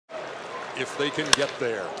if they can get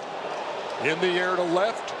there. In the air to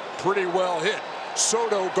left, pretty well hit.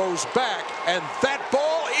 Soto goes back, and that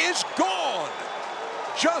ball is gone.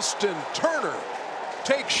 Justin Turner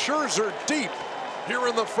takes Scherzer deep here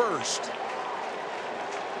in the first.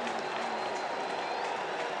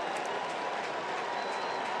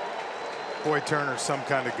 Boy, Turner's some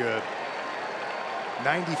kind of good.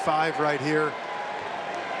 95 right here.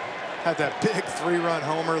 Had that big 3-run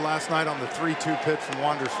homer last night on the 3-2 pitch from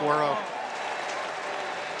Wander Suero.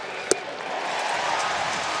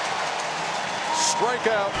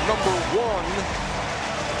 Strikeout number 1.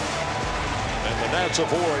 And the Nats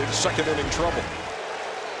avoid second inning trouble.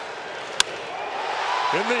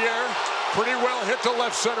 In the air, pretty well hit to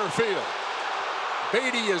left center field.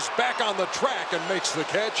 Beatty is back on the track and makes the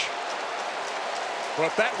catch.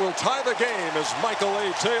 But that will tie the game as Michael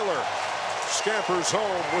A. Taylor scampers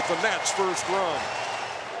home with the Nats' first run.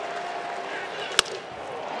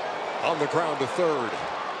 On the ground to third.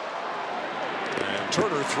 And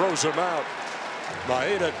Turner throws him out.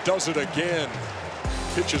 Maeda does it again.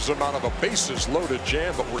 Pitches him out of a bases loaded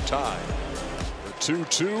jam, but we're tied. The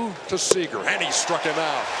 2-2 to Seager, and he struck him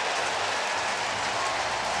out.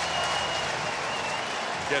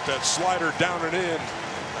 Get that slider down and in,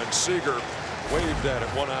 and Seager waved at it,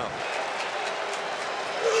 1 out.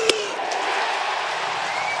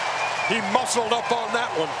 He muscled up on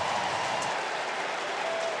that one.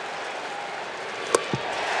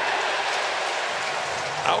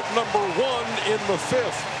 Out number 1 in the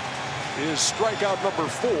 5th is strikeout number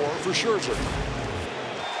 4 for Scherzer.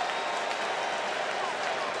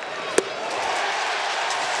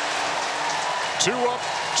 Two up,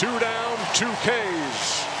 2 down, 2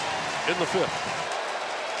 Ks in the 5th.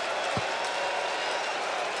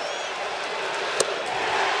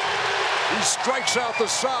 He strikes out the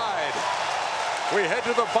side. We head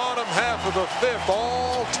to the bottom half of the 5th,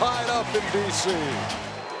 all tied up in D.C.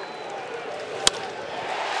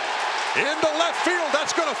 Into left field,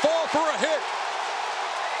 that's going to fall for a hit.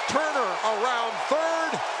 Turner around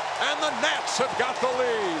third, and the Nats have got the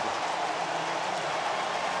lead.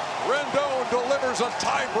 Rendon delivers a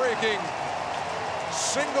tie-breaking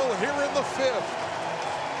single here in the 5th.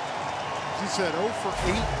 He said 0 for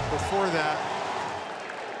 8 before that.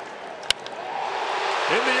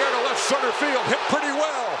 In the air to left center field, hit pretty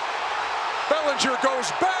well. Bellinger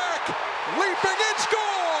goes back, leaping, it's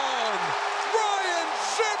gone! Ryan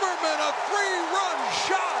Zimmerman, a 3-run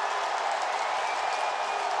shot.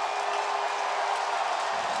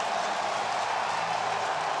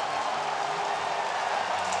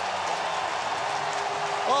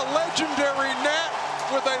 A legendary Nat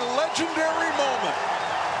with a legendary moment.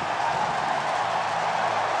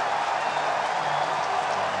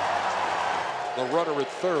 The runner at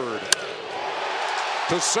third.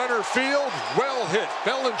 To center field, well hit.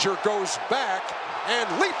 Bellinger goes back, and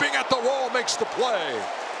leaping at the wall makes the play.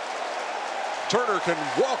 Turner can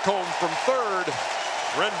walk home from third.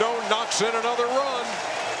 Rendon knocks in another run.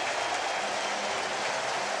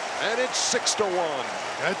 And it's 6-1.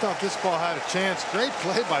 I thought this ball had a chance. Great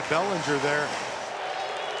play by Bellinger there.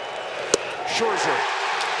 Scherzer.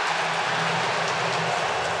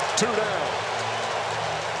 2 down.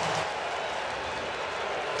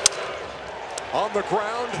 On the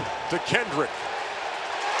ground to Kendrick.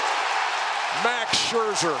 Max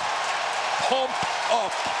Scherzer. Pumped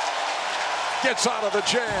up. Gets out of the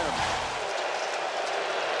jam.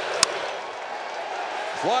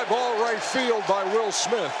 Fly ball right field by Will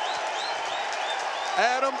Smith.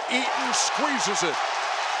 Adam Eaton squeezes it.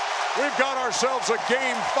 We've got ourselves a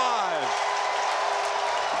game 5.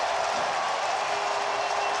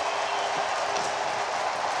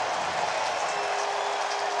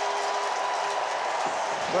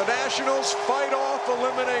 The Nationals fight off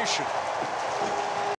elimination.